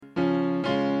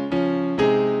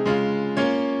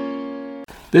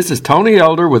This is Tony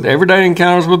Elder with Everyday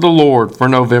Encounters with the Lord for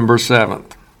November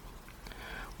 7th.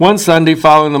 One Sunday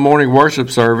following the morning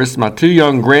worship service, my two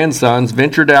young grandsons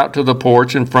ventured out to the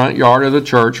porch and front yard of the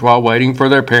church while waiting for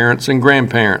their parents and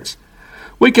grandparents.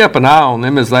 We kept an eye on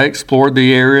them as they explored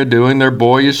the area doing their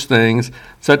boyish things,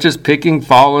 such as picking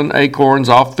fallen acorns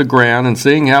off the ground and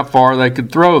seeing how far they could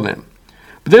throw them.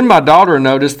 But then my daughter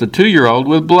noticed the 2-year-old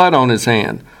with blood on his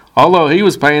hand, although he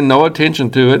was paying no attention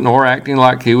to it nor acting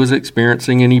like he was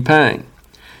experiencing any pain.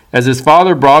 As his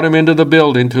father brought him into the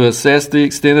building to assess the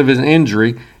extent of his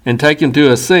injury and take him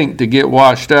to a sink to get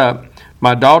washed up,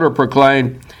 my daughter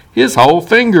proclaimed, "His whole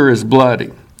finger is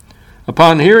bloody."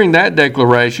 Upon hearing that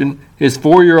declaration, his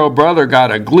 4-year-old brother got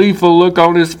a gleeful look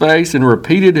on his face and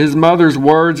repeated his mother's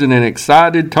words in an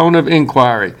excited tone of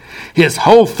inquiry. "His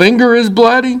whole finger is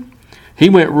bloody?" He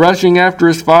went rushing after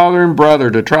his father and brother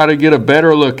to try to get a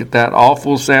better look at that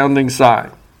awful-sounding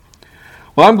sight.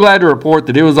 Well, I'm glad to report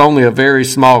that it was only a very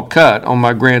small cut on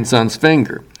my grandson's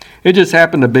finger. It just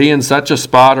happened to be in such a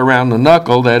spot around the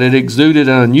knuckle that it exuded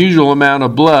an unusual amount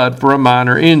of blood for a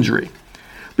minor injury.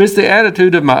 But it's the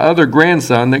attitude of my other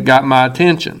grandson that got my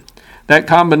attention. That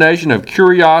combination of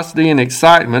curiosity and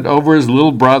excitement over his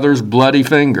little brother's bloody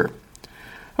finger.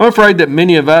 I'm afraid that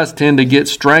many of us tend to get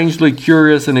strangely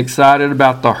curious and excited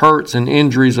about the hurts and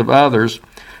injuries of others,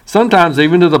 sometimes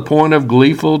even to the point of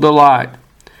gleeful delight.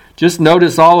 Just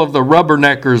notice all of the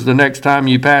rubberneckers the next time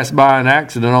you pass by an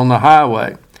accident on the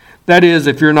highway. That is,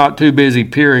 if you're not too busy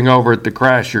peering over at the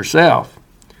crash yourself.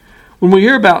 When we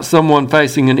hear about someone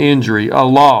facing an injury, a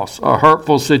loss, a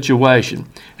hurtful situation,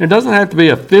 it doesn't have to be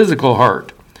a physical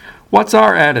hurt. What's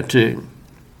our attitude?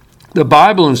 The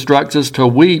Bible instructs us to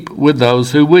weep with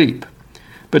those who weep.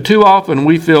 But too often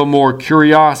we feel more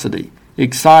curiosity,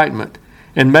 excitement,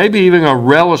 and maybe even a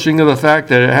relishing of the fact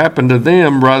that it happened to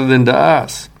them rather than to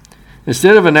us.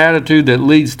 Instead of an attitude that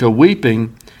leads to weeping,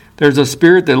 there's a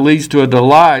spirit that leads to a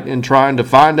delight in trying to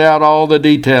find out all the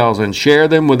details and share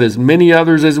them with as many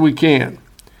others as we can.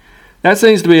 That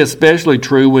seems to be especially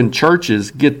true when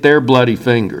churches get their bloody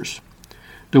fingers.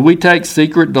 Do we take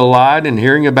secret delight in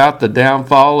hearing about the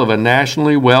downfall of a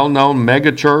nationally well-known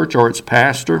megachurch or its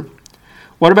pastor?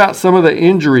 What about some of the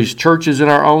injuries churches in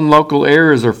our own local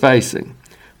areas are facing?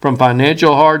 From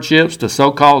financial hardships to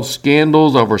so-called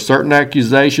scandals over certain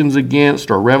accusations against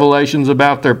or revelations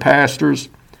about their pastors?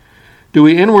 Do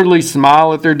we inwardly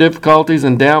smile at their difficulties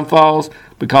and downfalls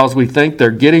because we think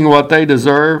they're getting what they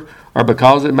deserve or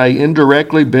because it may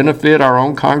indirectly benefit our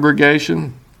own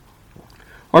congregation?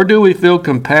 Or do we feel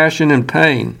compassion and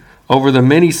pain over the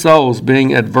many souls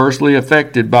being adversely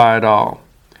affected by it all?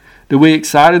 Do we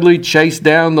excitedly chase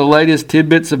down the latest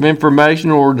tidbits of information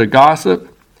or to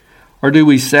gossip? Or do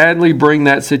we sadly bring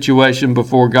that situation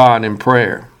before God in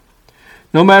prayer?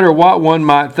 No matter what one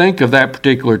might think of that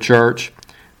particular church,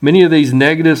 many of these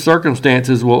negative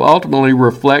circumstances will ultimately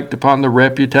reflect upon the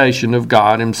reputation of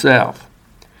God Himself.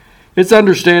 It's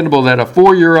understandable that a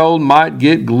 4-year-old might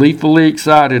get gleefully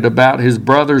excited about his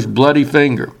brother's bloody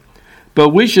finger, but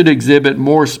we should exhibit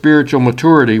more spiritual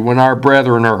maturity when our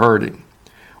brethren are hurting.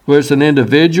 Whether it's an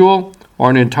individual or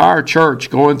an entire church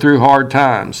going through hard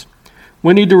times,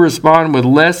 we need to respond with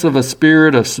less of a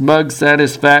spirit of smug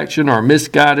satisfaction or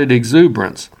misguided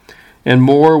exuberance, and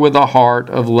more with a heart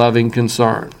of loving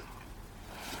concern.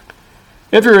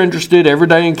 If you're interested,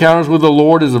 Everyday Encounters with the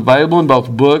Lord is available in both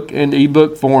book and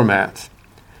ebook formats.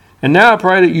 And now I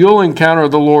pray that you'll encounter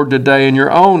the Lord today in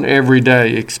your own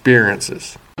everyday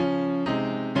experiences.